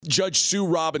Judge Sue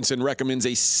Robinson recommends a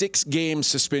 6-game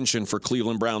suspension for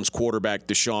Cleveland Browns quarterback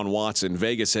Deshaun Watson.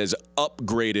 Vegas has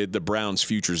upgraded the Browns'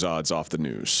 futures odds off the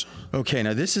news. Okay,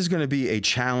 now this is going to be a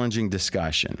challenging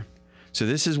discussion. So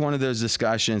this is one of those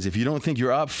discussions, if you don't think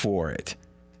you're up for it,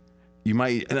 you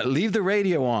might leave the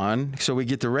radio on so we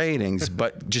get the ratings,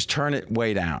 but just turn it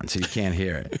way down so you can't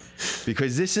hear it.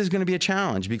 Because this is going to be a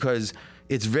challenge because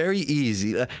it's very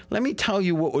easy. Let me tell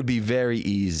you what would be very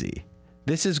easy.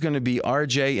 This is going to be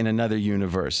RJ in another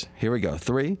universe. Here we go.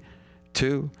 3,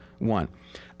 2, 1.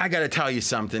 I got to tell you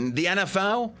something. The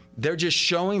NFL, they're just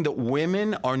showing that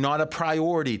women are not a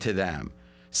priority to them.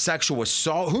 Sexual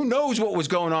assault. Who knows what was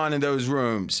going on in those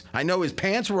rooms? I know his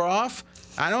pants were off.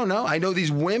 I don't know. I know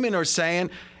these women are saying,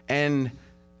 and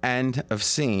have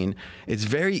seen, it's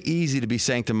very easy to be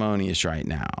sanctimonious right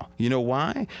now. You know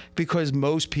why? Because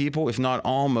most people, if not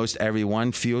almost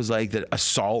everyone, feels like that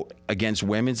assault against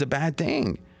women is a bad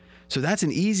thing. So that's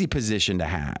an easy position to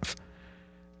have.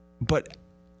 But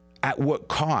at what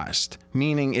cost?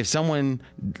 Meaning if someone,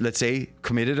 let's say,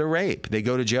 committed a rape, they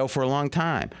go to jail for a long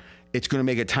time. It's going to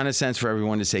make a ton of sense for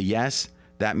everyone to say, yes,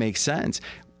 that makes sense.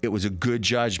 It was a good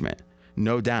judgment.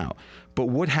 No doubt. But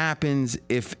what happens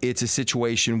if it's a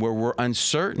situation where we're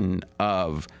uncertain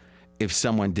of if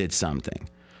someone did something?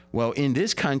 Well, in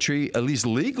this country, at least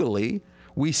legally,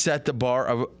 we set the bar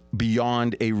of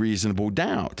beyond a reasonable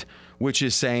doubt, which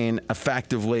is saying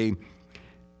effectively,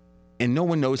 and no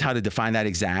one knows how to define that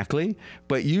exactly,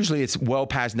 but usually it's well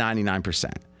past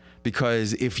 99%.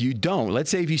 Because if you don't,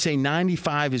 let's say if you say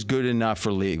 95 is good enough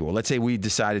for legal, let's say we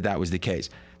decided that was the case.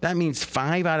 That means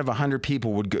 5 out of 100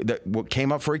 people that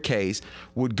came up for a case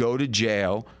would go to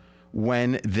jail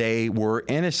when they were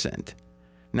innocent.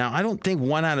 Now, I don't think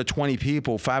 1 out of 20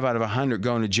 people, 5 out of 100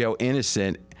 going to jail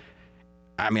innocent.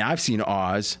 I mean, I've seen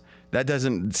Oz. That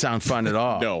doesn't sound fun at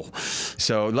all. No.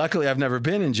 So luckily, I've never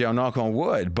been in jail, knock on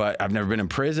wood, but I've never been in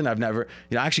prison. I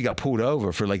actually got pulled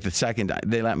over for like the second time.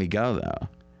 They let me go, though.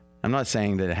 I'm not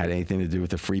saying that it had anything to do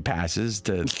with the free passes,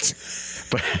 but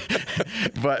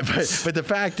the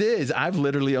fact is, I've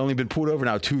literally only been pulled over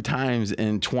now 2 times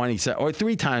in 20 or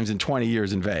 3 times in 20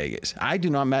 years in Vegas. I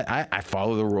do not. I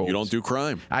follow the rules. You don't do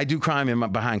crime. I do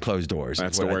crime behind closed doors.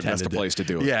 That's the word. That's the place to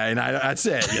do it. Yeah, and that's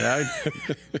it. You know,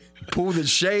 pull the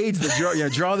shades,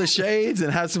 draw the shades,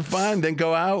 and have some fun. Then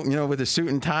go out, with a suit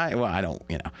and tie. Well, I don't.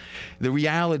 The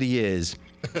reality is,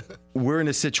 we're in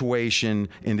a situation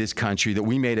in this country that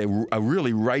we made a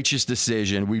really righteous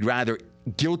decision. We'd rather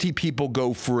guilty people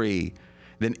go free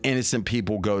than innocent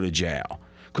people go to jail.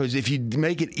 Because if you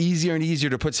make it easier and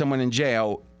easier to put someone in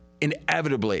jail,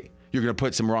 inevitably you're going to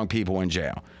put some wrong people in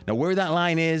jail. Now, where that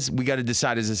line is, we got to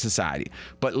decide as a society.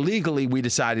 But legally, we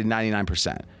decided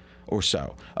 99% or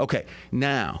so. Okay,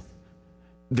 now,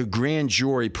 the grand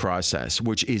jury process,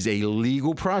 which is a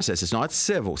legal process. It's not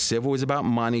civil. Civil is about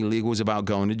money. Legal is about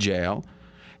going to jail,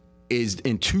 is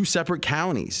in 2 separate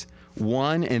counties.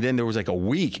 One, and then there was like a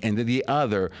week, and then the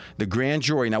other, the grand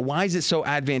jury. Now, why is it so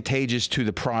advantageous to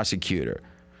the prosecutor?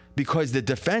 Because the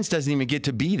defense doesn't even get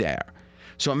to be there.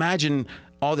 So imagine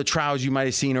all the trials you might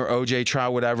have seen, or OJ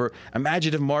trial, whatever.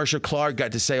 Imagine if Marsha Clark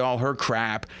got to say all her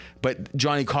crap, but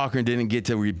Johnny Cochran didn't get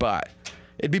to rebut.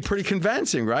 It'd be pretty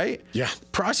convincing, right? Yeah.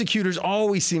 Prosecutors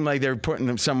always seem like they're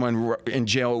putting someone in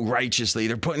jail righteously.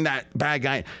 They're putting that bad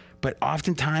guy. But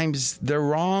oftentimes they're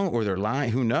wrong or they're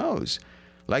lying. Who knows?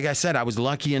 Like I said, I was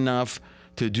lucky enough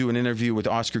to do an interview with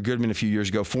Oscar Goodman a few years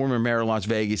ago, former mayor of Las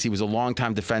Vegas. He was a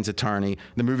longtime defense attorney.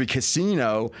 The movie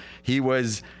Casino, he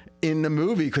was in the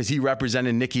movie because he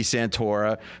represented Nicky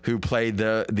Santora, who played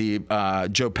the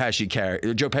Joe Pesci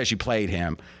character. Joe Pesci played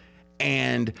him.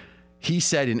 And he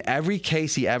said in every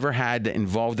case he ever had that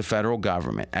involved the federal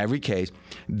government, every case,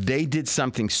 they did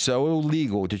something so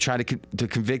illegal to try to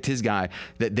convict his guy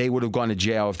that they would have gone to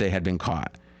jail if they had been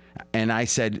caught. And I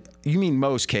said, you mean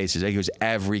most cases? He goes,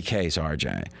 every case,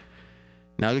 RJ.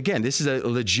 Now, again, this is a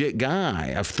legit guy,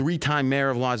 a 3-time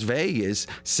mayor of Las Vegas,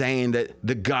 saying that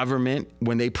the government,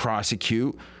 when they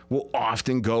prosecute, will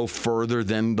often go further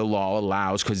than the law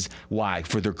allows. Because why?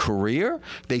 For their career?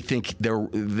 They think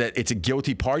that it's a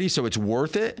guilty party, so it's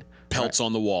worth it? Pelts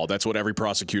on the wall. That's what every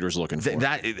prosecutor's looking for.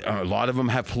 A lot of them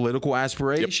have political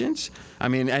aspirations. Yep. I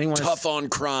mean, anyone tough on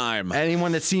crime.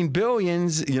 Anyone that's seen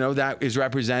Billions, that is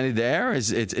represented there.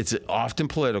 It's often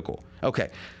political.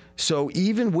 Okay. So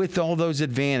even with all those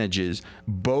advantages,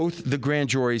 both the grand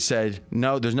jury said,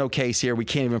 no, there's no case here. We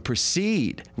can't even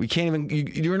proceed. We can't even,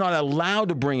 you're not allowed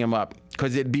to bring him up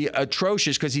because it'd be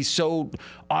atrocious because he's so,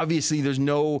 obviously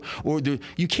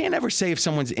you can't ever say if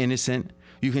someone's innocent.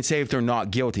 You can say if they're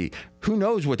not guilty. Who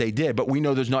knows what they did, but we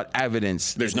know there's not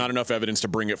evidence. There's not enough evidence to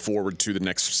bring it forward to the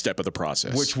next step of the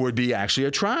process. Which would be actually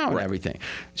a trial and everything.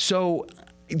 So,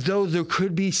 though there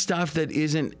could be stuff that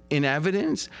isn't in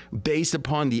evidence, based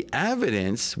upon the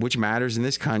evidence, which matters in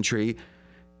this country,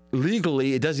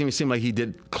 legally, it doesn't even seem like he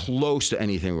did close to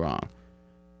anything wrong.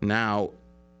 Now,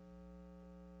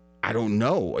 I don't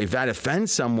know if that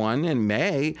offends someone and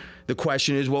may. The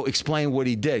question is, well, explain what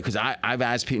he did. Because I've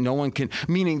asked people, no one can,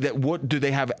 meaning that what do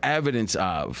they have evidence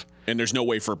of? And there's no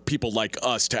way for people like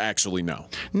us to actually know.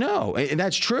 No, and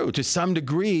that's true. To some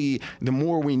degree, the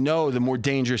more we know, the more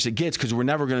dangerous it gets because we're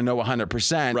never going to know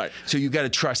 100%. Right. So you got to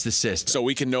trust the system. So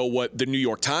we can know what the New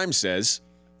York Times says,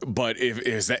 but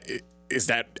is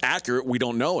that accurate? We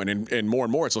don't know. And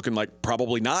more, it's looking like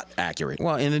probably not accurate.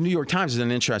 Well, and the New York Times is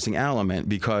an interesting element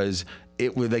because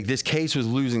it was like this case was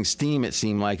losing steam, it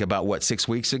seemed like, about 6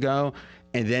 weeks ago.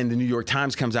 And then the New York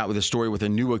Times comes out with a story with a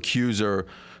new accuser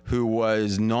who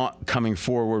was not coming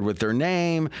forward with their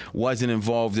name, wasn't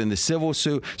involved in the civil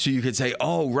suit. So you could say,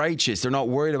 oh, righteous. They're not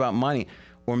worried about money.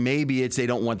 Or maybe it's they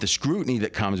don't want the scrutiny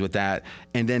that comes with that.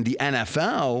 And then the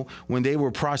NFL, when they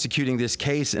were prosecuting this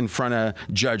case in front of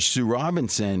Judge Sue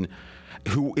Robinson,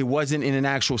 who it wasn't in an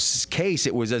actual case,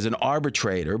 it was as an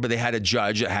arbitrator, but they had a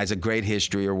judge that has a great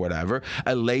history or whatever,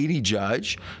 a lady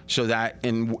judge, so that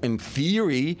in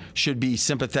theory should be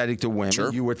sympathetic to women.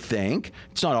 Sure. You would think.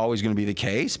 It's not always going to be the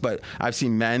case, but I've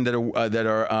seen men that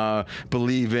are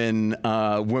believe in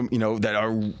women, that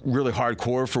are really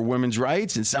hardcore for women's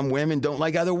rights, and some women don't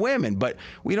like other women, but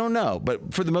we don't know.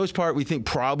 But for the most part, we think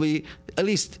probably at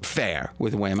least fair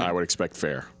with women. I would expect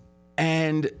fair.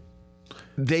 And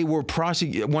they were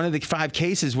prosecuted. One of the 5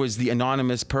 cases was the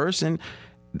anonymous person,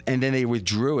 and then they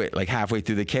withdrew it like halfway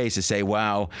through the case to say,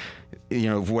 "Wow,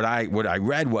 what I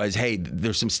read was, hey,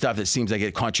 there's some stuff that seems like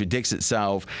it contradicts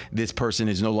itself. This person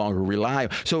is no longer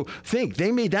reliable." So think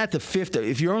they made that the 5th.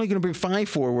 If you're only going to bring 5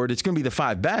 forward, it's going to be the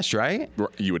 5 best, right?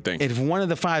 You would think. And if one of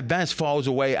the 5 best falls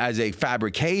away as a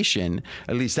fabrication,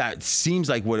 at least that seems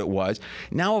like what it was.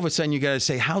 Now all of a sudden you got to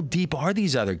say, how deep are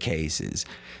these other cases?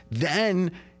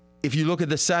 Then, if you look at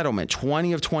the settlement,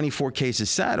 20 of 24 cases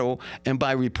settle, and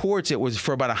by reports, it was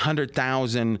for about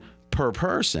 $100,000 per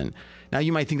person. Now,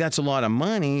 you might think that's a lot of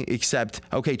money, except,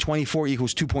 okay, 24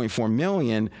 equals $2.4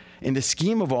 million. In the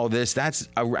scheme of all this, the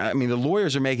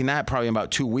lawyers are making that probably in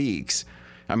about 2 weeks.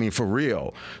 For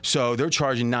real. So they're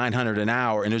charging $900 an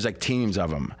hour, and there's like teams of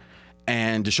them.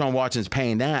 And Deshaun Watson's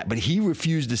paying that, but he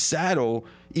refused to settle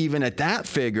even at that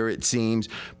figure, it seems,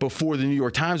 before the New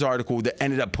York Times article that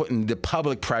ended up putting the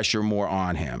public pressure more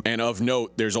on him. And of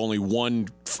note, there's only one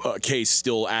case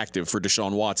still active for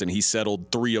Deshaun Watson. He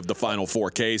settled 3 of the final 4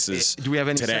 cases. Do we have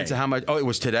any sense of how much? Oh, it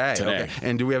was today. Today. Okay.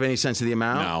 And do we have any sense of the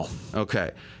amount? No.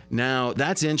 Okay. Now,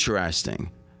 that's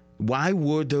interesting. Why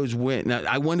would those win? Now,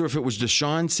 I wonder if it was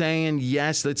Deshaun saying,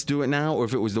 yes, let's do it now, or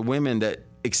if it was the women that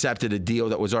accepted a deal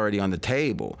that was already on the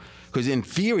table. Because in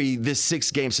theory, this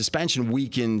 6-game suspension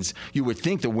weakens, you would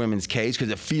think, the women's case,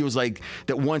 because it feels like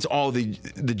that once all the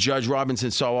Judge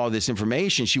Robinson saw all this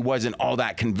information, she wasn't all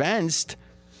that convinced.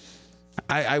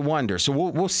 I wonder. So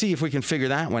we'll see if we can figure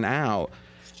that one out.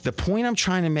 The point I'm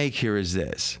trying to make here is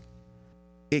this.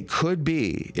 It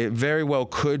very well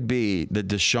could be that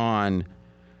Deshaun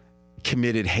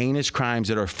committed heinous crimes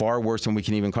that are far worse than we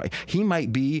can even call. He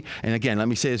might be, and again, let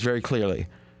me say this very clearly,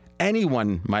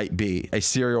 anyone might be a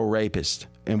serial rapist,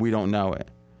 and we don't know it.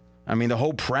 The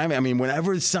whole premise,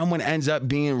 whenever someone ends up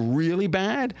being really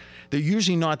bad, they're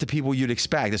usually not the people you'd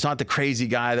expect. It's not the crazy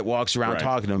guy that walks around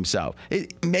talking to himself.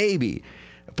 Maybe.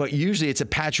 But usually it's a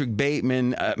Patrick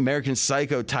Bateman, American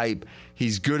Psycho type.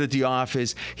 He's good at the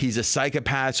office. He's a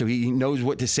psychopath, so he knows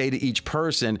what to say to each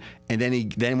person. And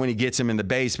then when he gets him in the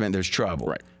basement, there's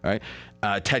trouble. Right?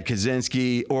 Ted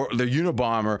Kaczynski, or the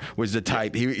Unabomber, was the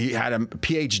type. He had a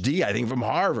PhD, I think, from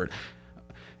Harvard.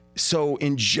 So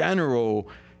in general,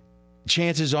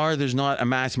 chances are there's not a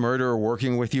mass murderer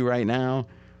working with you right now.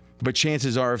 But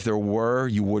chances are if there were,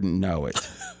 you wouldn't know it.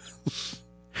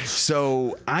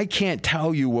 So I can't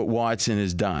tell you what Watson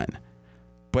has done,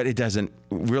 but it doesn't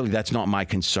really, that's not my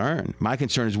concern. My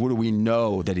concern is, what do we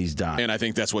know that he's done? And I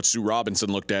think that's what Sue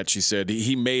Robinson looked at. She said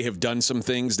he may have done some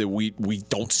things that we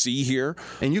don't see here.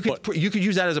 And you could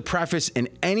use that as a preface in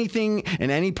anything,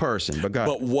 in any person.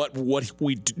 But what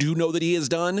we do know that he has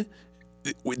done,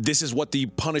 this is what the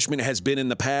punishment has been in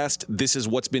the past. This is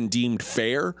what's been deemed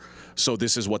fair. So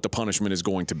this is what the punishment is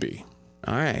going to be.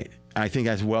 All right. I think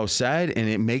that's well said, and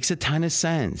it makes a ton of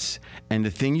sense. And the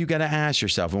thing you got to ask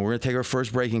yourself, and we're going to take our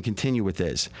first break and continue with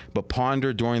this, but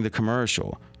ponder during the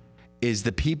commercial, is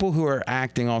the people who are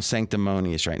acting all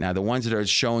sanctimonious right now, the ones that are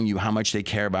showing you how much they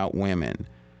care about women.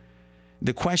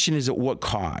 The question is, at what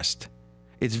cost?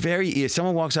 It's if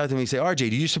someone walks out to me and say, RJ,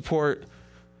 do you support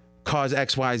cause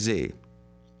XYZ?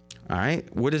 All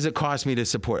right. What does it cost me to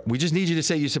support? We just need you to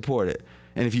say you support it.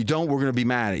 And if you don't, we're going to be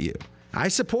mad at you. I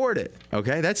support it.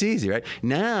 Okay. That's easy, right?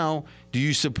 Now, do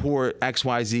you support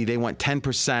XYZ? They want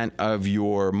 10% of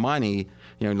your money,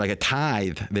 like a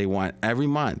tithe they want every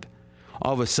month.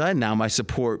 All of a sudden now my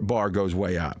support bar goes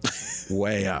way up,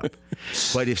 way up.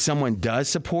 But if someone does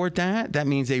support that, that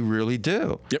means they really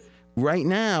do. Yep. Right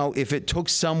now, if it took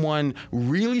someone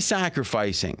really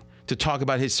sacrificing to talk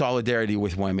about his solidarity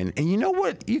with women. And you know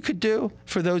what you could do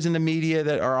for those in the media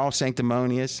that are all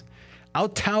sanctimonious? I'll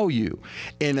tell you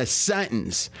in a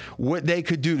sentence what they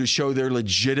could do to show they're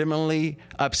legitimately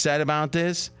upset about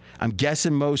this. I'm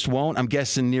guessing most won't. I'm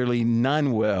guessing nearly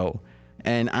none will.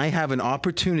 And I have an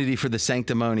opportunity for the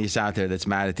sanctimonious out there that's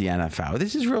mad at the NFL.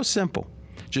 This is real simple.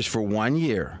 Just for 1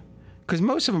 year. Because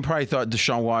most of them probably thought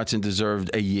Deshaun Watson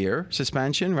deserved a year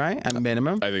suspension, right? At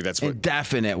minimum. I think that's what...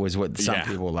 Indefinite was what some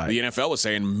people like. The NFL was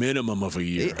saying minimum of a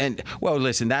year. And, well,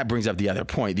 listen, that brings up the other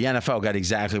point. The NFL got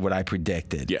exactly what I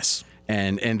predicted. Yes.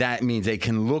 And that means they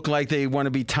can look like they want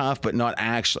to be tough, but not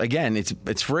actually. Again,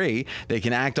 it's free. They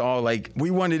can act all like,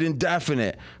 we want it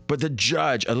indefinite. But the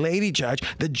judge, a lady judge,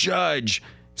 the judge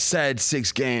said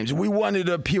 6 games. We wanted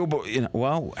to appeal. But,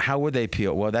 well, how would they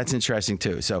appeal? Well, that's interesting,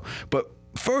 too. So, but...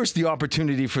 First, the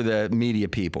opportunity for the media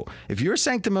people. If you're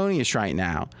sanctimonious right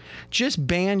now, just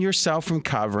ban yourself from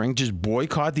covering. Just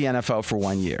boycott the NFL for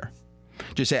 1 year.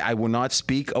 Just say, I will not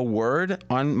speak a word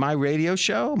on my radio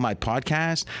show, my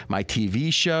podcast, my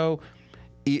TV show.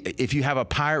 If you have a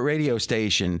pirate radio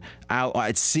station out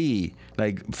at sea,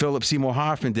 like Philip Seymour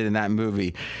Hoffman did in that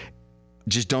movie,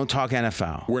 just don't talk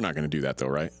NFL. We're not going to do that, though,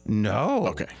 right? No.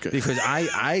 Okay, good. Because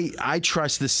I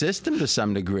trust the system to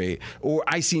some degree, or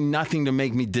I see nothing to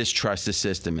make me distrust the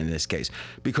system in this case.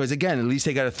 Because, again, at least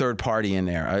they got a third party in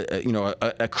there,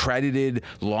 a accredited,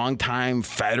 longtime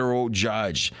federal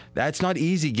judge. That's not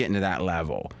easy getting to that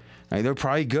level. They're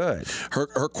probably good.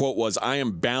 Her quote was, I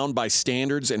am bound by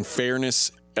standards and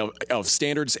fairness of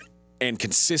standards and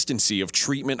consistency of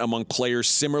treatment among players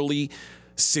similarly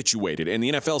situated. And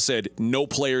the NFL said no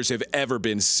players have ever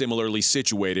been similarly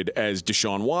situated as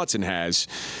Deshaun Watson has.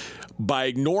 By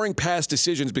ignoring past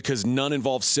decisions because none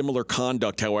involve similar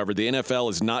conduct, however, the NFL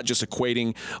is not just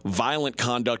equating violent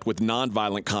conduct with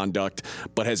nonviolent conduct,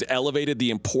 but has elevated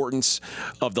the importance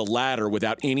of the latter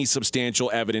without any substantial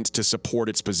evidence to support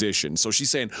its position. So she's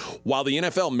saying, while the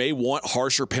NFL may want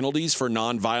harsher penalties for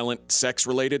nonviolent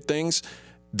sex-related things,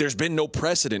 there's been no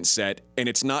precedent set, and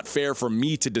it's not fair for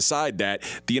me to decide that.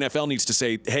 The NFL needs to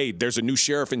say, hey, there's a new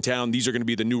sheriff in town. These are going to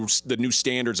be the new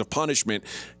standards of punishment.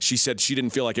 She said she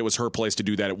didn't feel like it was her place to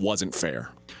do that. It wasn't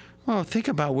fair. Well, think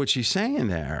about what she's saying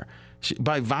there.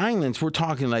 By violence, we're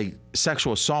talking like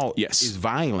sexual assault is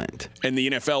violent. And the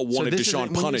NFL wanted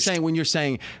Deshaun punished. When you're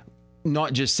saying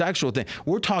not just sexual things.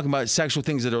 We're talking about sexual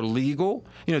things that are legal.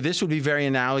 This would be very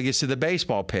analogous to the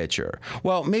baseball pitcher.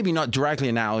 Well, maybe not directly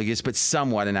analogous, but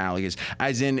somewhat analogous.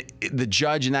 As in the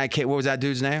judge in that case, what was that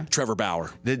dude's name? Trevor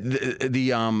Bauer.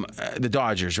 The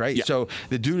Dodgers, right? Yeah. So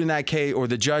the dude in that case, or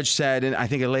the judge said, and I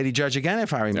think a lady judge again,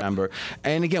 if I remember. Yep.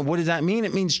 And again, what does that mean?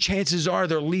 It means chances are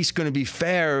they're at least going to be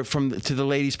fair to the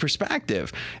lady's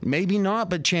perspective. Maybe not,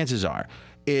 but chances are.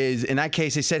 Is in that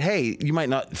case they said, hey, you might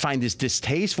not find this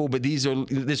distasteful, but this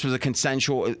was a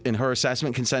consensual, in her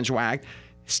assessment, consensual act.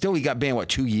 Still, he got banned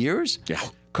 2 years? Yeah,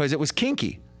 because it was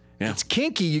kinky. Yeah. It's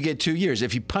kinky, you get 2 years.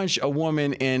 If you punch a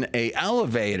woman in an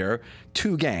elevator,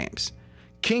 2 games.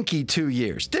 Kinky, 2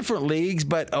 years. Different leagues,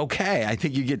 but okay, I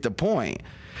think you get the point.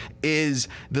 Is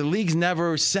the leagues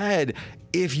never said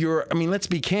let's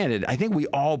be candid. I think we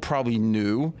all probably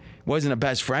knew. Wasn't a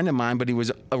best friend of mine, but he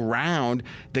was around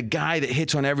the guy that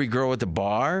hits on every girl at the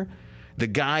bar, the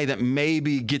guy that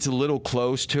maybe gets a little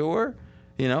close to her.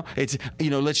 It's,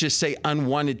 let's just say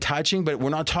unwanted touching, but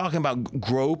we're not talking about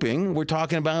groping. We're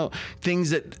talking about things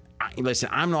that, listen,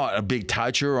 I'm not a big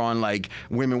toucher on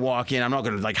women walk in. I'm not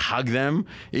going to hug them.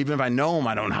 Even if I know them,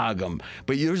 I don't hug them.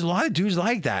 But there's a lot of dudes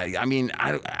like that. I mean,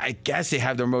 I guess they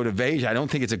have their motivation. I don't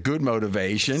think it's a good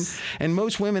motivation. And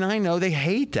most women I know, they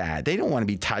hate that. They don't want to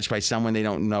be touched by someone they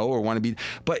don't know or want to be.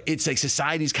 But it's like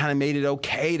society's kind of made it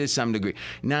okay to some degree.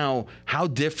 Now, how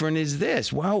different is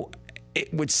this? Well,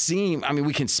 it would seem,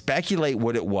 we can speculate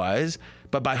what it was.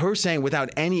 But by her saying without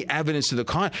any evidence to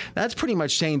the that's pretty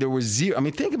much saying there was zero.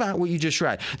 Think about what you just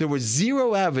read. There was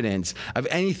zero evidence of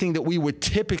anything that we would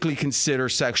typically consider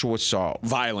sexual assault.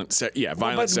 Violent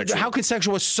sexual. How can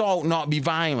sexual assault not be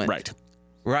violent? Right.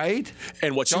 right?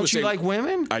 And what she Don't was you saying, like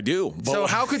women? I do. So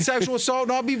how could sexual assault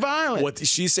not be violent? What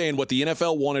she's saying, what the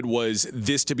NFL wanted was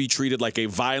this to be treated like a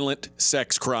violent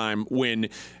sex crime when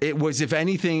it was, if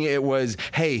anything, it was,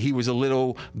 hey, he was a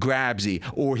little grabsy,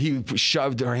 or he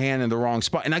shoved her hand in the wrong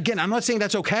spot. And again, I'm not saying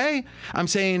that's okay. I'm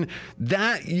saying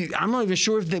that I'm not even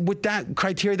sure if with that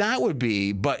criteria that would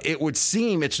be, but it would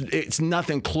seem it's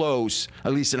nothing close,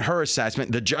 at least in her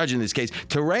assessment, the judge in this case,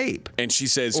 to rape. And she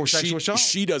says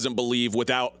she doesn't believe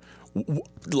without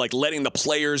like letting the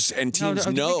players and teams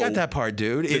know. You got that part,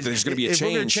 dude. That there's going to be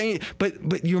a change.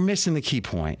 But you're missing the key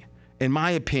point. In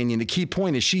my opinion, the key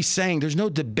point is she's saying there's no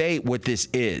debate what this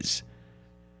is.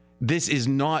 This is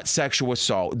not sexual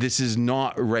assault. This is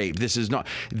not rape. This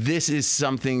is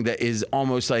something that is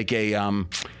almost like a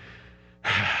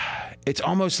it's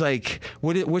almost like,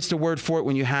 what's the word for it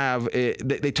when you have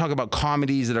they talk about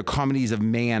comedies that are comedies of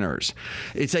manners.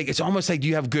 It's almost like, do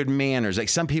you have good manners? Like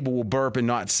some people will burp and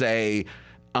not say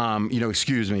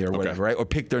excuse me or whatever, right? Or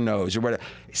pick their nose or whatever.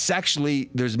 Sexually,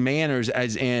 there's manners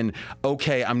as in,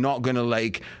 okay, I'm not going to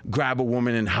like grab a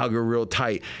woman and hug her real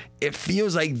tight. It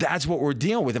feels like that's what we're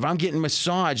dealing with. If I'm getting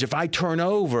massaged, if I turn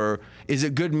over, is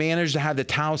it good manners to have the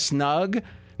towel snug?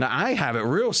 Now, I have it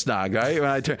real snug, right? When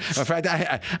I turn, in fact,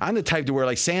 I'm the type to wear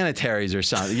like sanitaries or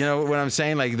something. You know what I'm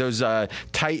saying? Like those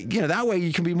tight, that way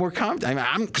you can be more comfortable.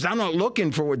 Because I'm not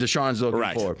looking for what Deshaun's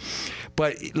looking for.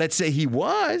 But let's say he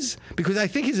was, because I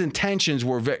think his intentions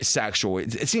were very sexual.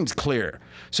 It seems clear.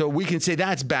 So we can say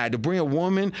that's bad. To bring a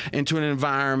woman into an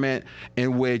environment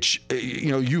in which,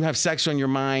 you have sex on your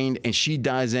mind and she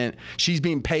doesn't, she's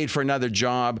being paid for another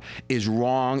job is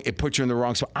wrong. It puts you in the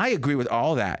wrong spot. I agree with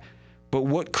all that. But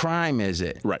what crime is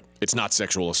it? Right. It's not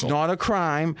sexual assault. It's not a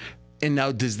crime. And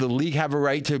now, does the league have a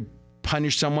right to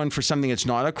punish someone for something that's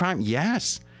not a crime?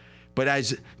 Yes. But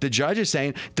as the judge is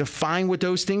saying, define what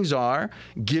those things are.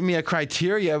 Give me a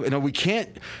criteria. We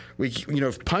can't,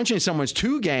 if punching someone's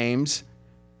 2 games,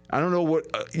 I don't know what,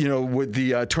 what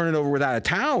the turn it over without a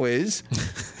towel is.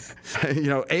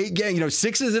 8 games,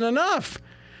 6 isn't enough.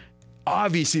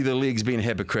 Obviously, the league's being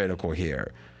hypocritical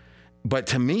here. But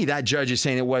to me, that judge is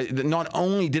saying it was, not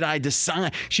only did I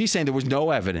decide, she's saying there was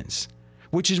no evidence,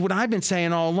 which is what I've been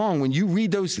saying all along. When you read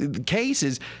those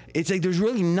cases, it's like there's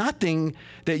really nothing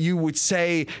that you would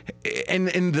say, and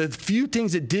the few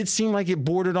things that did seem like it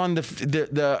bordered on the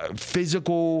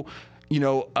physical,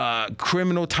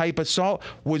 criminal type assault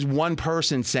was one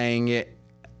person saying it,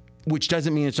 which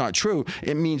doesn't mean it's not true.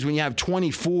 It means when you have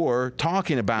 24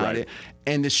 talking about it,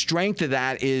 and the strength of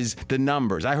that is the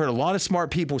numbers. I heard a lot of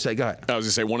smart people say, go ahead. I was going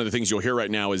to say, one of the things you'll hear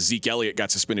right now is Zeke Elliott got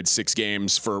suspended 6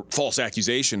 games for false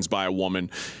accusations by a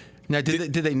woman. Now,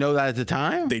 did they know that at the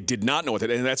time? They did not know it,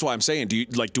 and that's why I'm saying,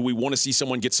 do we want to see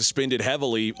someone get suspended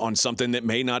heavily on something that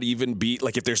may not even be,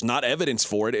 like if there's not evidence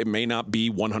for it, it may not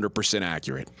be 100%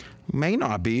 accurate. May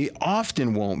not be,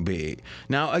 often won't be.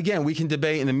 Now, again, we can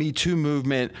debate in the Me Too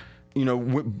movement,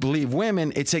 believe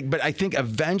women. It's like, but I think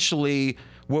eventually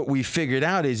what we figured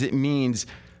out is it means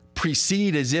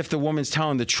proceed as if the woman's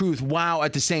telling the truth, while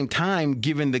at the same time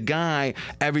giving the guy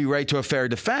every right to a fair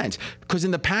defense. Because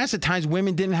in the past, at times,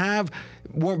 women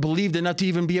weren't believed enough to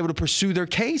even be able to pursue their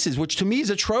cases, which to me is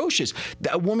atrocious.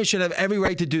 A woman should have every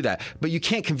right to do that. But you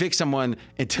can't convict someone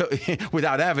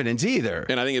without evidence either.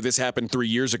 And I think if this happened 3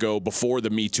 years ago, before the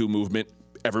Me Too movement,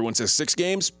 everyone says 6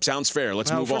 games sounds fair.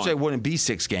 Let's move on. Unfortunately, it wouldn't be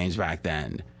 6 games back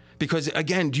then. Because,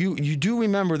 again, you do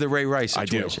remember the Ray Rice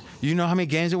situation. I do. You know how many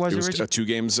games it was originally? 2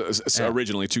 games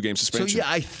originally, 2-game suspension. So,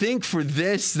 yeah, I think for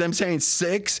this, them saying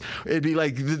 6, it'd be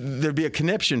like there'd be a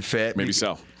conniption fit. Maybe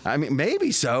so. I mean,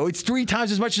 maybe so. It's 3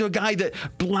 times as much as a guy that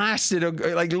blasted,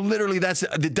 literally that's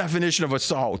the definition of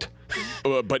assault.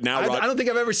 But now I don't think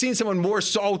I've ever seen someone more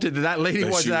assaulted than that lady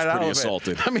was. She was pretty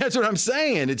assaulted. I mean, that's what I'm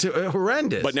saying. It's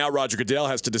horrendous. But now Roger Goodell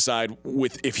has to decide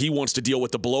if he wants to deal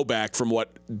with the blowback from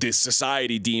what this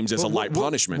society deems as a light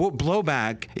punishment. What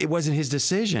blowback? It wasn't his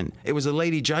decision. It was a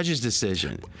lady judge's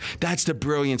decision. That's the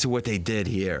brilliance of what they did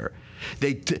here.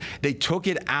 They took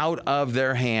it out of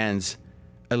their hands,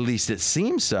 at least it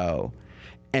seems so,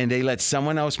 and they let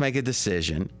someone else make a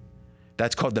decision.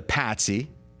 That's called the patsy.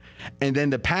 And then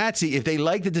the patsy, if they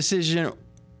like the decision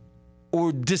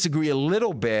or disagree a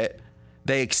little bit,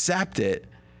 they accept it,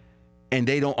 and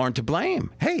they aren't to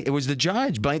blame. Hey, it was the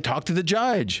judge. Talk to the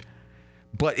judge.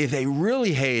 But if they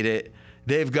really hate it,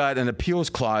 they've got an appeals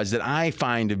clause that I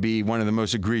find to be one of the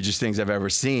most egregious things I've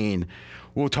ever seen.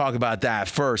 We'll talk about that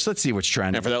first. Let's see what's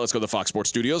trending. And for that, let's go to the Fox Sports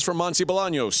Studios from Monse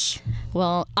Bolaños.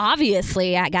 Well,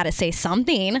 obviously, I got to say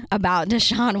something about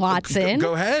Deshaun Watson.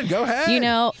 Go ahead.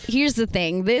 Here's the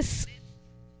thing. This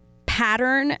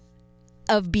pattern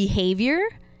of behavior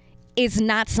is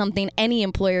not something any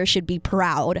employer should be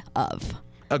proud of.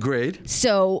 Agreed.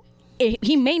 So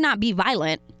he may not be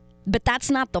violent, but that's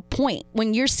not the point.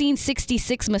 When you're seeing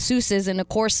 66 masseuses in the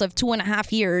course of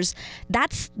 2.5 years,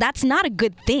 that's not a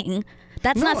good thing.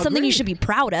 That's not something agreed. you should be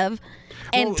proud of.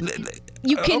 And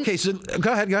you can. Okay, so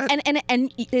go ahead.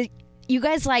 And you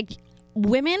guys, like,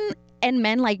 women and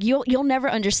men, like, you'll never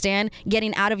understand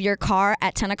getting out of your car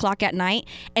at 10 o'clock at night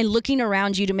and looking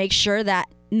around you to make sure that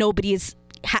nobody is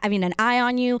having an eye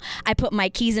on you. I put my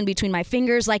keys in between my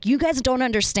fingers. Like, you guys don't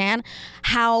understand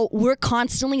how we're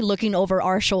constantly looking over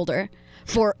our shoulder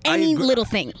for any little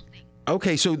thing.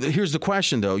 Okay, so here's the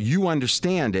question, though. You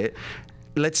understand it.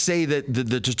 Let's say that the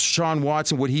Deshaun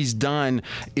Watson, what he's done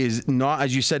is not,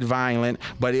 as you said, violent,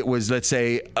 but it was, let's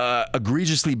say,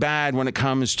 egregiously bad when it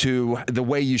comes to the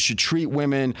way you should treat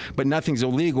women, but nothing's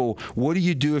illegal. What do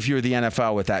you do if you're the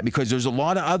NFL with that? Because there's a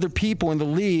lot of other people in the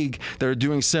league that are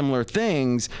doing similar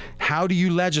things. How do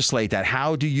you legislate that?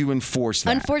 How do you enforce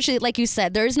that? Unfortunately, like you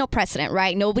said, there is no precedent,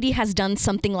 right? Nobody has done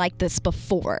something like this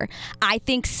before. I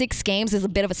think 6 games is a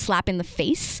bit of a slap in the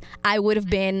face. I would have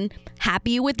been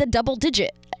happy with the double digit.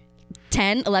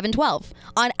 10, 11, 12.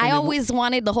 I always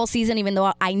wanted the whole season, even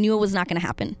though I knew it was not going to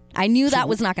happen. I knew that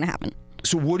was not going to happen.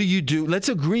 So what do you do? Let's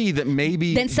agree that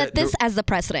maybe... Then set this as the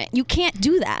precedent. You can't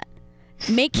do that.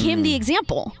 Make him the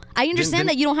example. I understand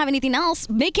that you don't have anything else.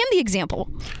 Make him the example.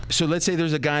 So let's say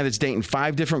there's a guy that's dating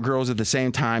 5 different girls at the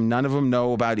same time. None of them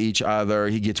know about each other.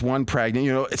 He gets one pregnant.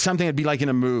 You know, it's something that'd be like in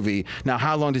a movie. Now,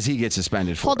 how long does he get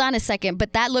suspended for? Hold on a second.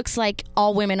 But that looks like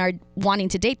all women are wanting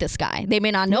to date this guy. They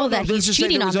may not know that he's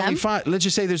cheating on them. Let's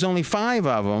just say there's only 5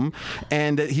 of them,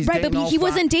 and that he's right. dating But he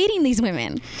wasn't dating these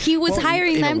women. He was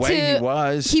hiring them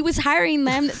to. He was hiring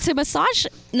them to massage.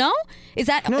 No. Is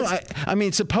that no? I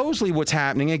mean, supposedly what's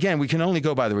happening, again, we can only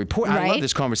go by the report. Right. I love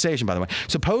this conversation, by the way.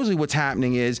 Supposedly what's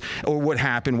happening is, or what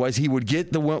happened was, he would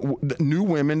get the new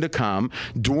women to come.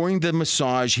 During the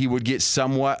massage, he would get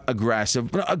somewhat aggressive.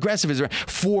 Aggressive is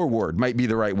forward, might be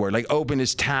the right word. Like, open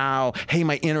his towel. Hey,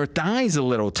 my inner thigh's a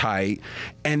little tight.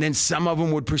 And then some of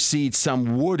them would proceed,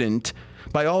 some wouldn't.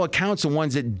 By all accounts, the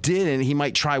ones that didn't, he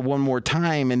might try one more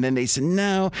time, and then they said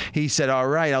no. He said, all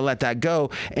right, I'll let that go.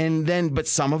 And then, but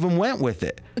some of them went with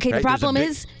it. Okay, right? The problem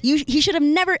is, he should have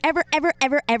never,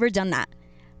 ever done that.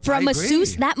 For a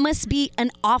masseuse, that must be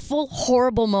an awful,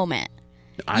 horrible moment.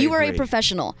 You are a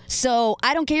professional. So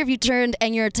I don't care if you turned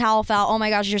and your towel fell. Oh my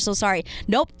gosh, you're so sorry.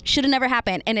 Nope, should have never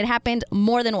happened. And it happened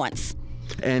more than once.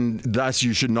 And thus,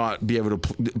 you should not be able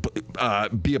to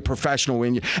be a professional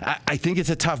when you. I think it's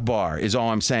a tough bar. Is all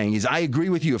I'm saying. Is I agree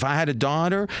with you. If I had a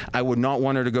daughter, I would not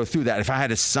want her to go through that. If I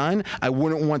had a son, I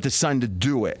wouldn't want the son to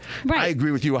do it. Right. I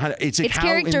agree with you. It's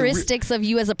characteristics of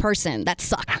you as a person that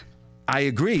suck. I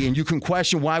agree, and you can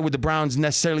question why would the Browns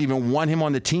necessarily even want him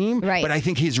on the team. Right. But I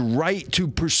think his right to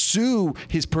pursue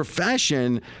his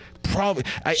profession. Probably,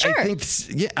 sure. I think,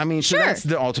 yeah. I mean, so that's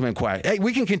the ultimate question. Hey,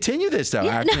 we can continue this though.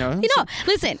 Yeah,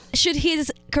 listen. Should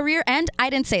his career end?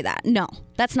 I didn't say that. No,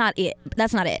 that's not it.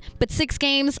 That's not it. But 6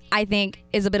 games, I think,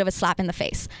 is a bit of a slap in the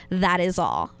face. That is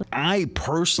all. I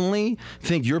personally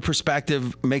think your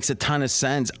perspective makes a ton of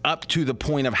sense up to the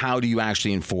point of how do you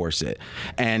actually enforce it.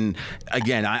 And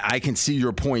again, I can see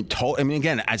your point. I mean,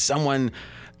 again, as someone.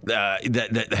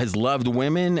 That has loved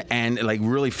women and like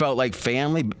really felt like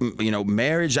family,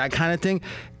 marriage, that kind of thing,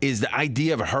 is the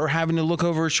idea of her having to look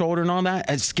over her shoulder and all that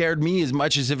has scared me as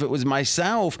much as if it was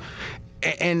myself.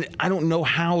 And I don't know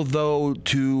how, though,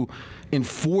 to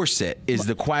enforce it is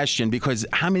the question, because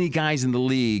how many guys in the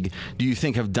league do you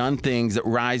think have done things that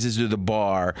rises to the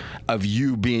bar of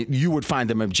you would find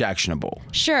them objectionable?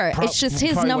 Sure. It's just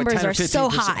his numbers are so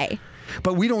high.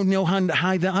 But we don't know how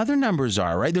high the other numbers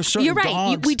are, right? There's certain You're right.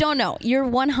 dogs. We don't know. You're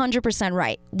 100%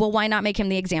 right. Well, why not make him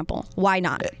the example? Why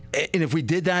not? And if we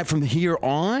did that from here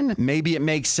on, maybe it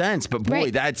makes sense. But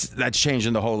boy, that's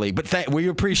changing the whole league. But we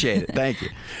appreciate it. Thank you.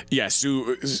 Yeah,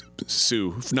 Sue,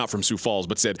 not from Sioux Falls,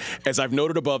 but said, as I've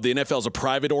noted above, the NFL is a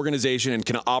private organization and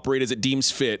can operate as it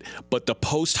deems fit, but the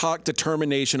post hoc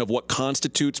determination of what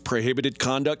constitutes prohibited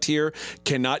conduct here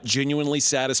cannot genuinely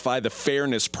satisfy the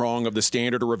fairness prong of the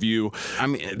standard of review. I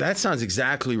mean, that sounds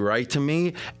exactly right to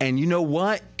me. And you know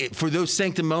what? For those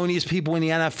sanctimonious people in the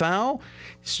NFL,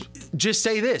 just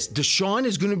say this. Deshaun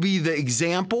is going to be the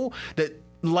example that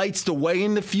lights the way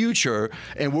in the future,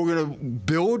 and we're going to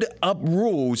build up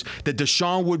rules that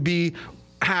Deshaun would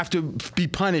have to be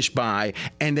punished by,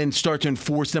 and then start to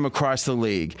enforce them across the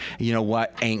league. You know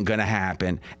what? Ain't gonna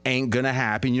happen.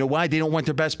 You know why? They don't want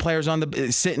their best players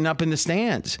sitting up in the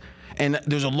stands. And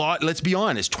there's a lot, let's be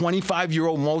honest,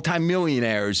 25-year-old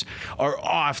multimillionaires are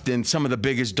often some of the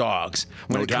biggest dogs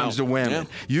when it comes to women. Yeah.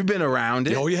 You've been around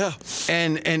it. Oh, yeah.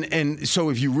 And so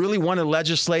if you really want to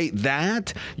legislate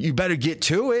that, you better get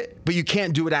to it, but you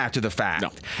can't do it after the fact.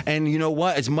 No. And you know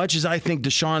what? As much as I think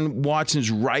Deshaun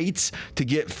Watson's rights to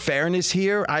get fairness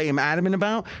here, I am adamant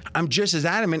about, I'm just as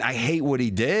adamant I hate what he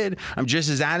did. I'm just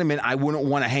as adamant I wouldn't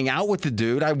want to hang out with the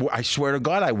dude. I swear to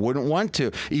God, I wouldn't want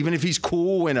to. Even if he's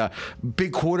cool and a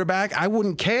big quarterback, I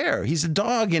wouldn't care. He's a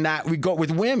dog in that regard with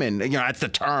women. You know, that's the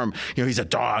term. You know, he's a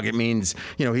dog. It means,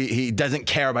 you know, he doesn't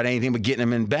care about anything but getting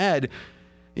him in bed.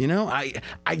 You know,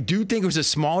 I do think it was a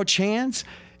small chance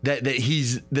that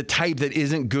he's the type that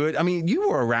isn't good. I mean, you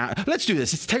were around. Let's do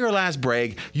this. Let's take our last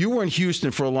break. You were in Houston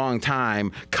for a long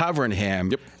time covering him.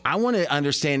 Yep. I want to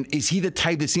understand, is he the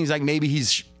type that seems like maybe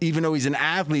he's, even though he's an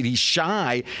athlete, he's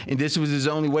shy, and this was his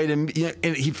only way to, you know,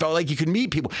 and he felt like he could meet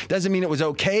people. Doesn't mean it was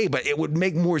okay, but it would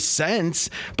make more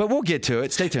sense. But we'll get to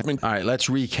it. Stay tuned. All right, let's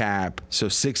recap. So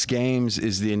 6 games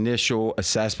is the initial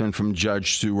assessment from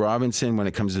Judge Sue Robinson when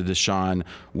it comes to Deshaun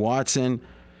Watson.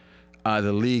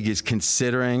 The league is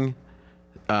considering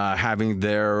having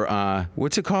their,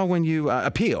 what's it called when you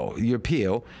appeal? You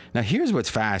appeal. Now, here's what's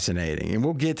fascinating, and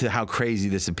we'll get to how crazy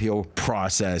this appeal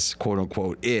process, quote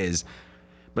unquote, is.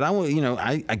 But I will, you know,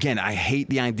 I hate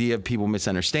the idea of people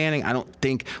misunderstanding. I don't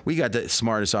think we got the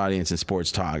smartest audience in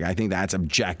sports talk. I think that's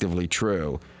objectively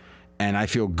true. And I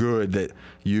feel good that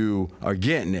you are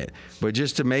getting it. But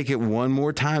just to make it one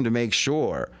more time to make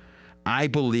sure, I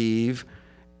believe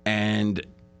and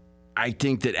I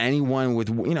think that anyone with,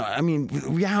 you know, I mean,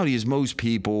 reality is most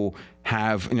people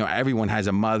have, you know, everyone has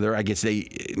a mother. I guess they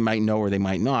might know or they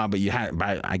might not, but you have,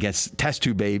 I guess, test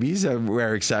tube babies, a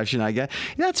rare exception, I guess.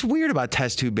 That's weird about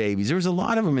test tube babies. There was a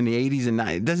lot of them in the 80s and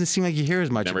 90s. It doesn't seem like you hear as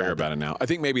much Never hear about it now. I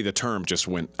think maybe the term just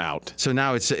went out. So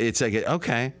now it's like,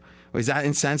 okay. Is that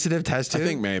insensitive, test tube? I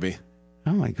think maybe.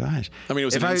 Oh my gosh! I mean, it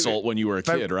was an insult when you were a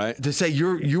kid, right? To say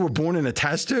you were born in a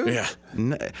test tube? Yeah,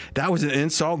 that was an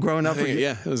insult growing up.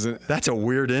 Yeah, it was. That's a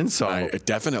weird insult.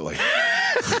 Definitely.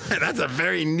 That's a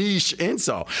very niche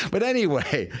insult. But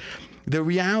anyway, the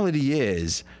reality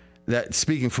is that,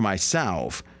 speaking for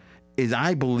myself, is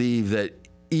I believe that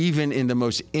even in the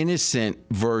most innocent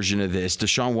version of this,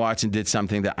 Deshaun Watson did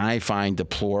something that I find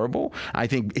deplorable. I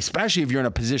think, especially if you're in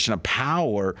a position of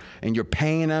power and you're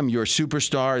paying them, you're a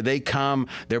superstar, they come,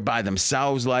 they're by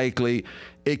themselves likely.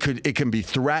 It can be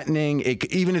threatening.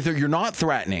 Even if you're not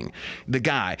threatening the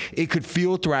guy, it could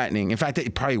feel threatening. In fact,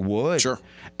 it probably would. Sure.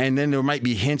 And then there might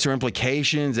be hints or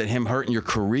implications that him hurting your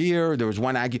career. There was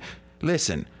one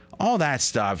listen, all that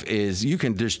stuff is, you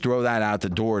can just throw that out the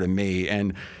door to me.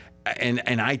 And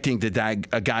I think that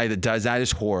a guy that does that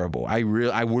is horrible. I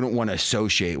wouldn't want to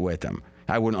associate with him.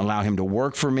 I wouldn't allow him to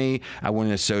work for me. I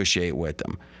wouldn't associate with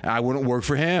him. I wouldn't work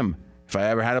for him if I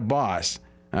ever had a boss.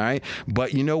 All right.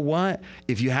 But you know what?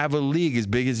 If you have a league as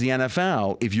big as the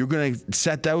NFL, if you're going to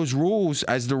set those rules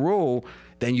as the rule,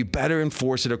 then you better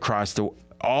enforce it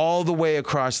all the way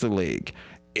across the league.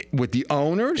 With the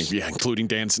owners, yeah, including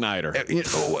Dan Snyder,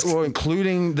 or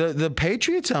including the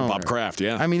Patriots owner, Bob Kraft.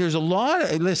 Yeah, I mean, there's a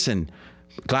lot. Listen,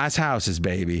 glass houses,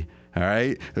 baby. All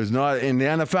right, there's not in the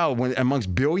NFL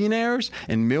amongst billionaires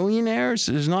and millionaires.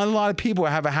 There's not a lot of people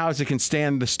who have a house that can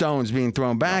stand the stones being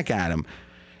thrown back at them.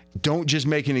 Don't just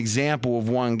make an example of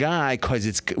one guy because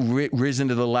it's risen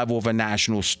to the level of a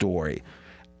national story.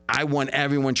 I want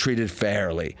everyone treated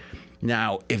fairly.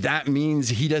 Now, if that means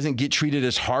he doesn't get treated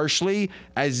as harshly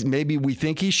as maybe we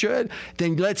think he should,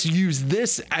 then let's use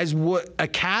this as a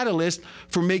catalyst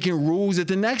for making rules that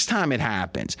the next time it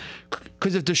happens.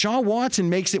 Because if Deshaun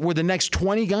Watson makes it where the next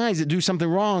 20 guys that do something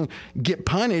wrong get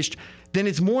punished, then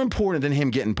it's more important than him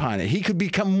getting punished. He could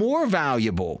become more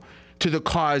valuable to the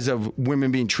cause of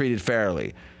women being treated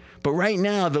fairly. But right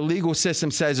now, the legal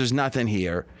system says there's nothing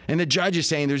here. And the judge is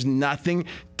saying there's nothing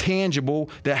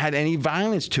tangible that had any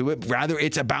violence to it. Rather,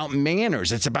 it's about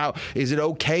manners. It's about, is it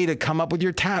okay to come up with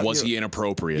your talent? Was he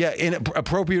inappropriate? Yeah,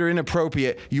 appropriate or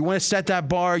inappropriate. You want to set that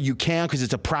bar, you can, because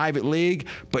it's a private league,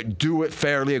 but do it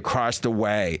fairly across the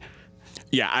way.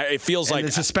 Yeah, it feels like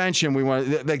the suspension. We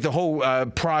want like the whole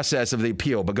process of the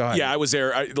appeal. But go ahead. Yeah, I was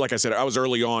there. Like I said, I was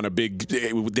early on.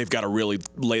 They've got to really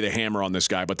lay the hammer on this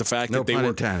guy. But the fact that they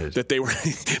were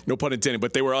no pun intended,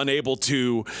 but they were unable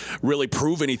to really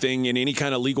prove anything in any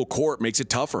kind of legal court makes it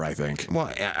tougher. I think. Well,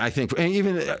 I think, and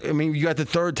you got the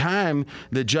third time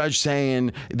the judge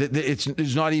saying that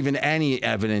there's not even any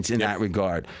evidence in that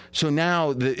regard. So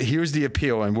now here's the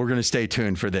appeal, and we're going to stay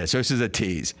tuned for this. So this is a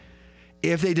tease.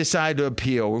 If they decide to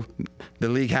appeal, the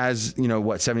league has,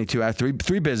 72 hours, three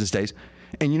business days.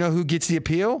 And you know who gets the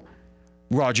appeal?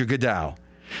 Roger Goodell.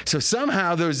 So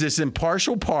somehow there's this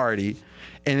impartial party,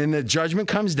 and then the judgment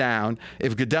comes down.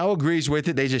 If Goodell agrees with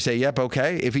it, they just say, yep,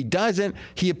 okay. If he doesn't,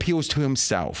 he appeals to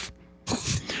himself.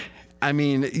 I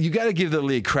mean, you got to give the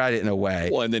league credit in a way.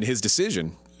 Well, and then his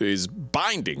decision is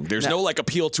binding. There's no like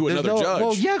appeal to another judge.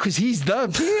 Well, yeah, because he's the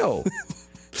appeal.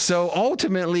 So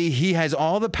ultimately, he has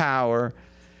all the power,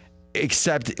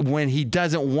 except when he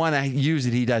doesn't want to use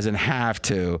it, he doesn't have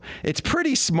to. It's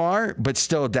pretty smart, but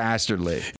still dastardly.